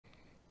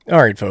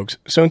Alright folks,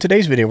 so in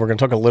today's video we're going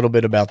to talk a little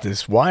bit about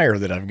this wire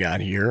that I've got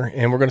here,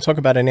 and we're going to talk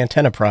about an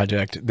antenna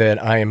project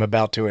that I am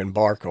about to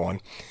embark on.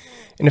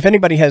 And if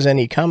anybody has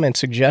any comments,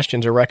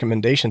 suggestions, or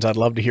recommendations, I'd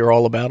love to hear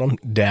all about them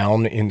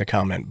down in the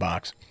comment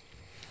box.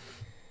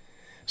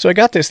 So I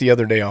got this the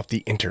other day off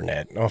the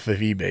internet, off of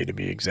eBay to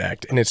be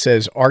exact, and it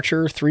says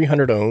Archer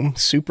 300 ohm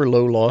super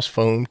low loss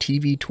foam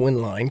TV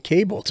twin line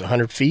cable. It's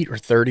 100 feet or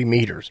 30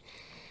 meters.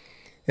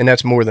 And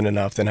that's more than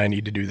enough that I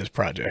need to do this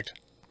project.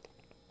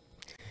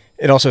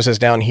 It also says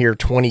down here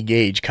 20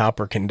 gauge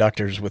copper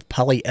conductors with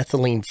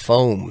polyethylene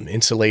foam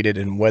insulated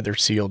and weather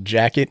sealed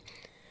jacket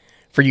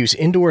for use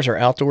indoors or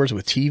outdoors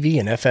with TV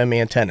and FM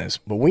antennas.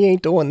 But we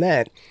ain't doing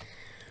that.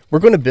 We're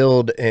going to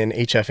build an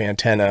HF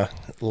antenna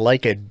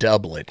like a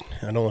doublet.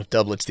 I don't know if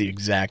doublet's the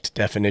exact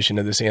definition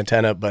of this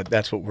antenna, but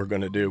that's what we're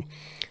going to do.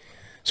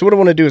 So what I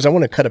want to do is I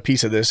want to cut a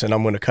piece of this and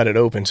I'm going to cut it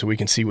open so we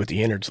can see what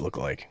the innards look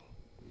like.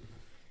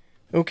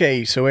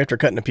 Okay, so after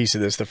cutting a piece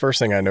of this, the first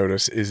thing I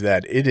notice is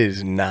that it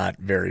is not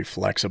very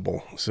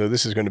flexible. So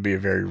this is going to be a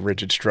very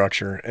rigid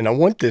structure. And I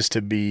want this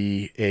to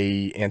be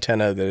an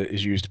antenna that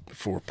is used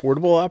for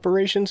portable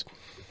operations.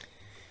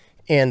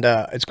 And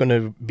it's going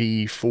to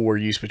be for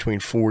use between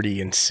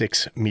 40 and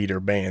 6 meter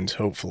bands,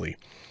 hopefully.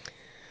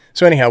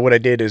 So anyhow, what I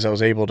did is I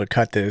was able to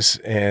cut this,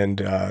 and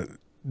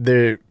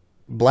the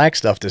black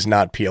stuff does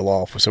not peel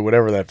off. So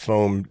whatever that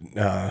foam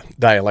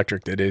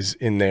dielectric that is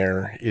in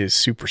there is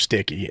super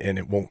sticky and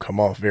it won't come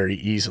off very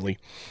easily.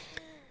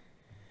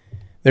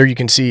 There you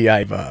can see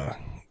I've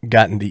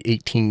gotten the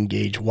 18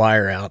 gauge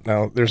wire out.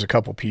 Now there's a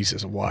couple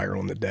pieces of wire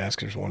on the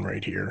desk. There's one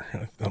right here.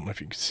 I don't know if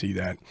you can see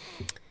that.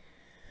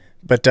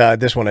 But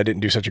this one I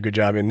didn't do such a good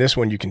job. In this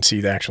one you can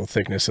see the actual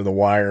thickness of the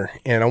wire.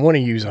 And I want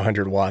to use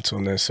 100 watts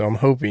on this. So I'm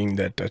hoping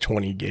that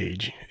 20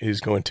 gauge is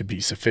going to be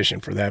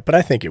sufficient for that. But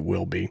I think it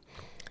will be.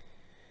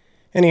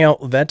 Anyhow,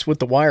 that's what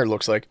the wire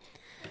looks like.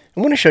 I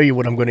want to show you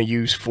what I'm going to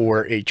use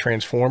for a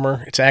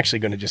transformer. It's actually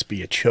going to just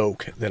be a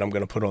choke that I'm going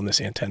to put on this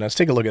antenna. Let's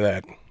take a look at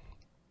that.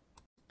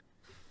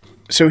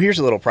 So here's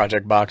a little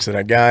project box that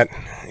I got,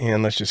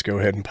 and let's just go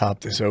ahead and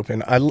pop this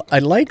open. I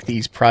like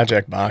these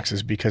project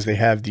boxes because they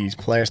have these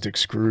plastic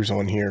screws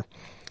on here.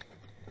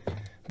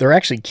 They're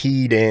actually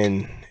keyed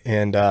in,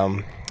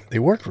 and they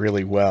work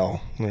really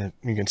well.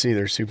 You can see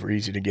they're super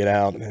easy to get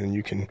out, and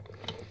you can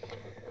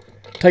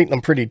tighten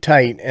them pretty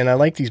tight. And I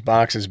like these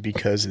boxes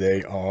because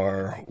they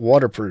are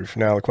waterproof.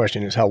 Now the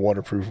question is, how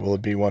waterproof will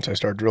it be once I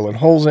start drilling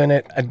holes in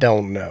it? I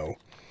don't know.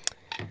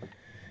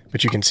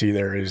 But you can see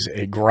there is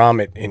a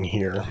grommet in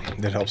here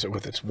that helps it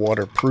with its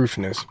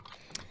waterproofness.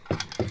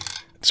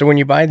 So when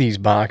you buy these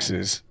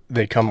boxes,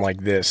 they come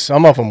like this.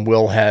 Some of them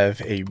will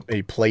have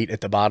a plate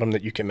at the bottom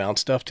that you can mount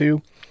stuff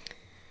to.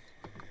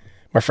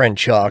 My friend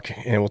Chuck,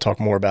 and we'll talk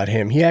more about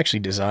him, he actually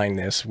designed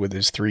this with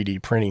his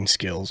 3D printing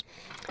skills.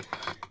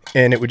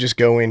 And it would just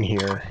go in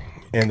here,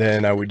 and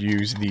then I would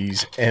use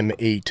these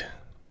M8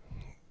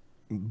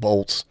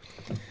 bolts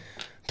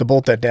to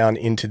bolt that down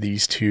into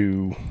these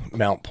two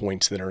mount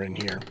points that are in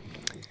here.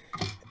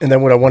 And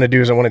then what I want to do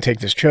is I want to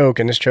take this choke,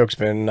 and this choke's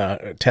been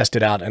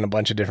tested out in a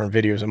bunch of different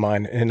videos of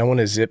mine, and I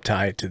want to zip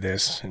tie it to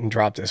this and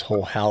drop this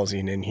whole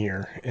housing in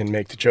here and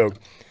make the choke.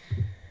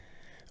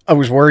 I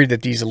was worried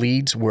that these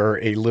leads were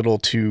a little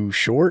too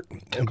short,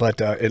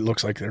 but it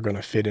looks like they're going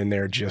to fit in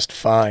there just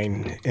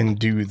fine and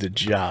do the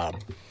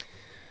job.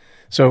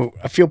 So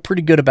I feel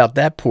pretty good about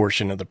that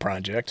portion of the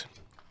project.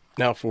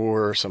 Now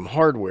for some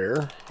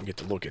hardware, I get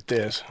to look at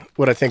this.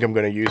 What I think I'm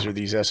going to use are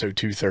these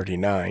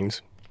SO239s.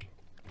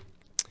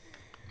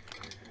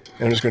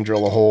 I'm just going to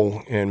drill a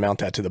hole and mount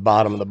that to the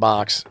bottom of the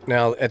box.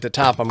 Now at the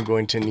top I'm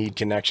going to need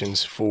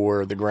connections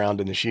for the ground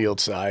and the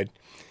shield side.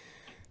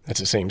 That's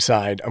the same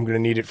side. I'm going to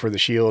need it for the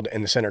shield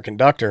and the center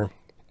conductor.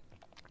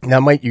 Now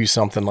I might use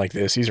something like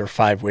this. These are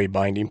 5-way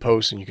binding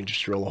posts, and you can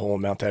just drill a hole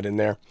and mount that in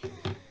there.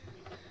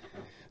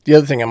 The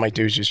other thing I might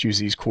do is just use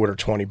these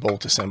 1/4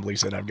 bolt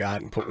assemblies that I've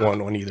got and put one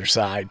on either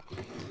side.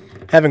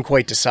 Haven't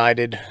quite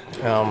decided.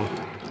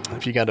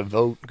 If you got a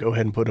vote, go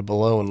ahead and put it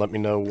below and let me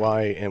know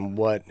why and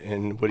what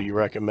do you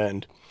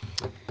recommend.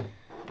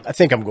 I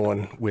think I'm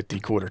going with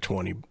the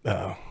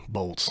 1/4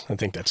 bolts. I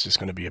think that's just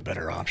going to be a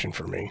better option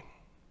for me.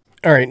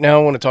 All right, now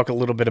I want to talk a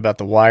little bit about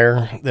the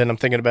wire that I'm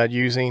thinking about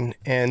using.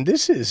 And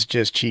this is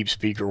just cheap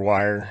speaker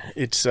wire.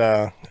 It's,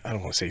 I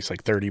don't want to say it's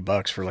like 30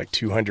 bucks for like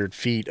 200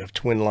 feet of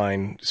twin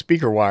line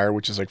speaker wire,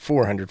 which is like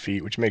 400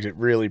 feet, which makes it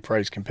really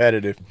price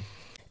competitive.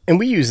 And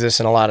we use this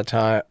in a lot of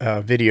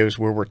videos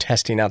where we're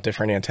testing out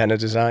different antenna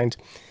designs.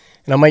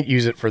 And I might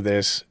use it for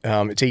this.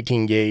 It's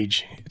 18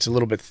 gauge. It's a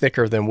little bit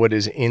thicker than what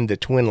is in the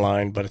twin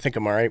line, but I think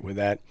I'm all right with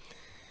that.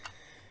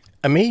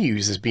 I may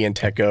use this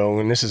BNTechO,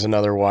 and this is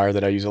another wire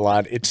that I use a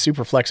lot. It's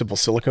super flexible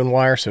silicone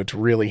wire, so it's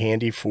really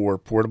handy for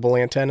portable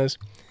antennas.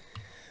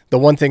 The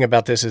one thing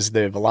about this is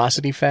the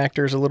velocity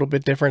factor is a little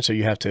bit different, so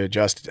you have to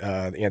adjust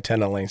the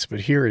antenna lengths.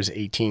 But here is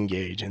 18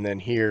 gauge, and then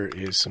here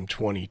is some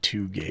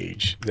 22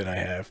 gauge that I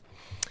have.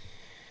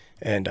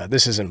 And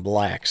this is in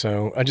black,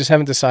 so I just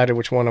haven't decided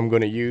which one I'm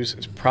going to use.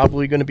 It's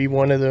probably going to be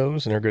one of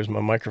those, and there goes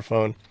my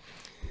microphone.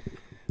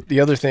 The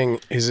other thing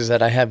is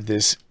that I have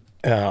this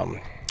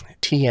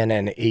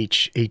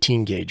TNNH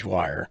 18 gauge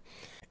wire.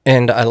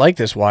 And I like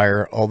this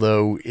wire,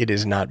 although it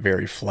is not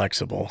very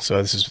flexible.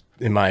 So this is,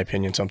 in my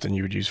opinion, something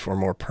you would use for a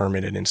more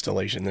permanent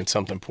installation than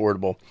something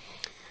portable.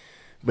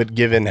 But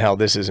given how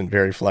this isn't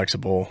very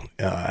flexible,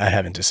 I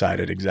haven't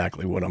decided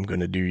exactly what I'm going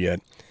to do yet.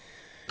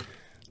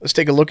 Let's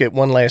take a look at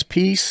one last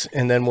piece,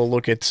 and then we'll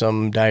look at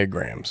some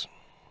diagrams.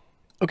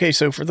 Okay,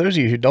 so for those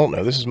of you who don't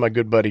know, this is my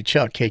good buddy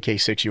Chuck,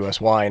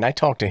 KK6USY, and I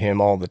talk to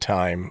him all the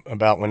time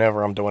about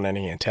whenever I'm doing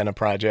any antenna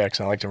projects.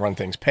 I like to run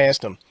things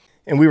past him.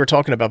 And we were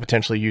talking about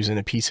potentially using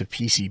a piece of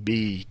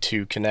PCB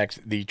to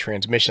connect the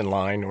transmission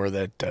line, or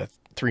that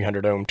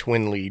 300 ohm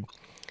twin lead,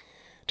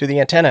 to the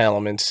antenna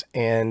elements.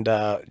 And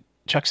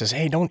Chuck says,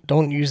 hey,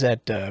 don't use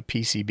that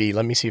PCB.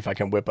 Let me see if I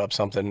can whip up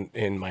something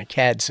in my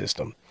CAD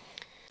system.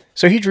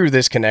 So he drew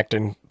this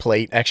connecting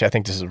plate. Actually, I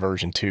think this is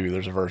version 2.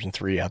 There's a version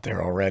 3 out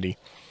there already.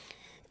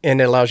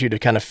 And it allows you to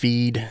kind of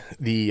feed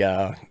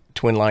the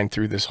twin line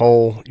through this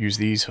hole, use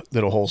these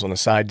little holes on the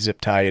side,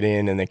 zip tie it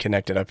in, and then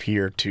connect it up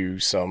here to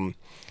some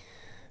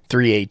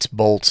 3/8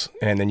 bolts,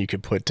 and then you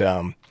could put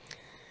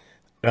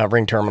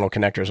ring terminal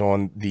connectors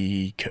on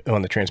the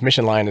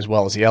transmission line as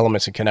well as the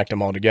elements and connect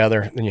them all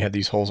together. Then you have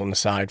these holes on the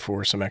side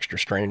for some extra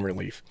strain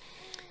relief.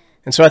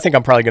 And so I think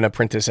I'm probably going to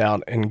print this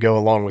out and go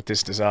along with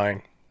this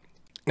design.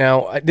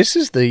 Now, this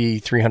is the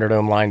 300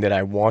 ohm line that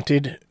I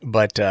wanted,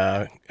 but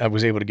I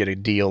was able to get a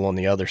deal on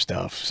the other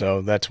stuff,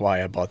 so that's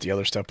why I bought the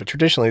other stuff. But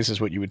traditionally, this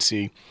is what you would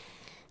see.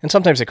 And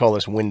sometimes they call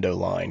this window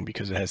line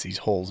because it has these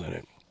holes in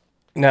it.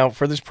 Now,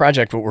 for this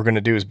project, what we're going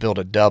to do is build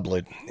a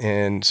doublet,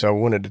 and so I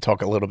wanted to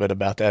talk a little bit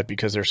about that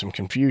because there's some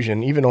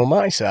confusion, even on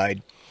my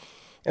side,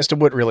 as to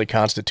what really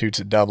constitutes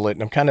a doublet,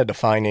 and I'm kind of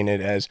defining it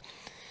as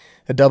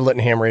a doublet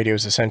in ham radio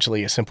is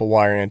essentially a simple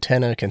wire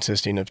antenna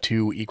consisting of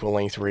 2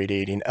 equal-length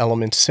radiating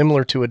elements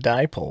similar to a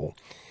dipole,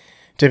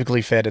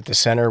 typically fed at the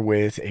center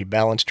with a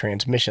balanced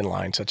transmission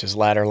line, such as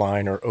ladder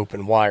line or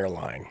open wire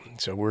line.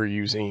 So we're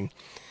using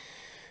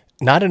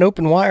not an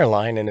open wire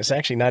line, and it's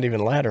actually not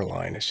even ladder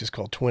line, it's just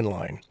called twin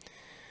line.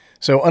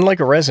 So unlike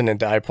a resonant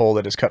dipole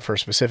that is cut for a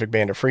specific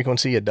band of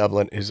frequency, a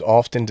doublet is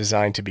often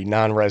designed to be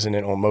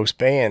non-resonant on most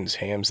bands.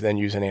 Hams then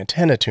use an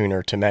antenna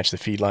tuner to match the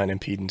feed line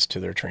impedance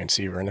to their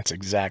transceiver, and that's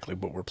exactly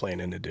what we're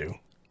planning to do.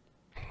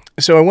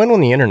 So I went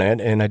on the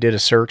internet and I did a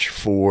search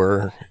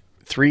for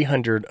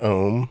 300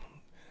 ohm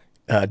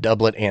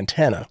doublet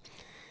antenna.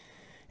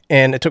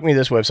 And it took me to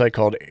this website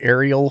called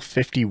Aerial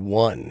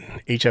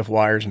 51, HF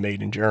wires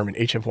made in Germany,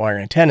 HF wire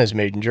antennas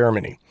made in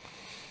Germany.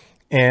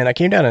 And I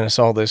came down and I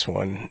saw this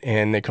one,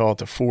 and they call it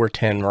the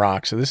 410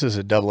 Rock. So this is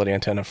a doublet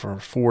antenna for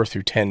 4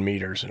 through 10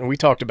 meters. And we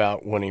talked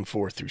about wanting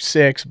 4 through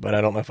 6, but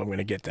I don't know if I'm going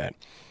to get that.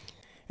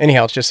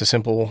 Anyhow, it's just a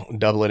simple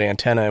doublet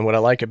antenna. And what I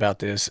like about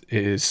this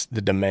is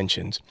the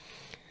dimensions.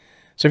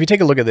 So if you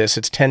take a look at this,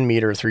 it's 10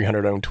 meter,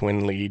 300 ohm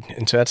twin lead.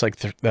 And so that's like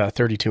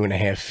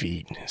 32.5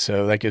 feet.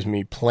 So that gives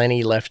me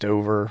plenty left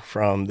over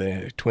from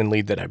the twin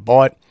lead that I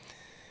bought.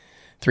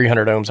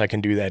 300 ohms, I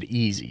can do that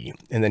easy.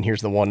 And then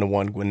here's the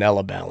 1-to-1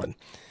 Guanella balun.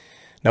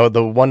 Now,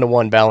 the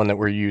 1-to-1 balun that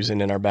we're using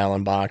in our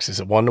balun box is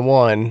a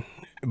 1-to-1,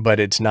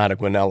 but it's not a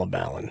Guanella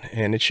balun,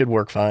 and it should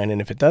work fine.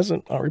 And if it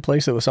doesn't, I'll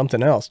replace it with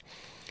something else.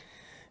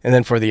 And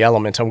then for the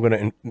elements, I'm going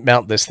to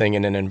mount this thing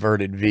in an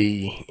inverted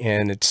V,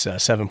 and it's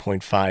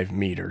 7.5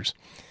 meters.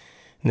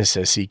 And this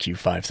says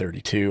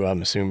CQ532.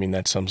 I'm assuming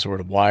that's some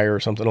sort of wire or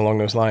something along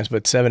those lines,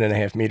 but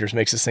 7.5 meters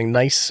makes this thing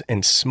nice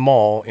and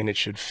small, and it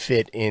should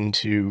fit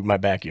into my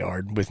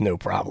backyard with no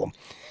problem.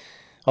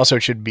 Also,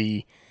 it should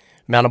be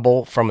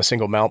mountable from a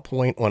single mount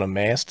point on a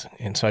mast,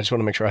 and so I just want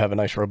to make sure I have a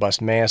nice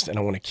robust mast, and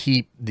I want to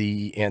keep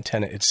the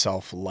antenna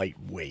itself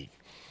lightweight.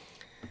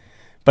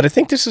 But I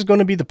think this is going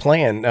to be the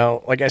plan.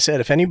 Now, like I said,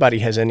 if anybody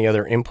has any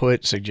other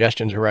input,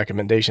 suggestions, or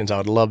recommendations, I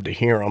would love to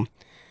hear them.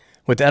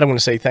 With that, I'm going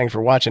to say thanks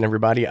for watching,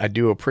 everybody. I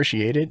do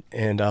appreciate it,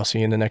 and I'll see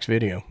you in the next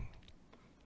video.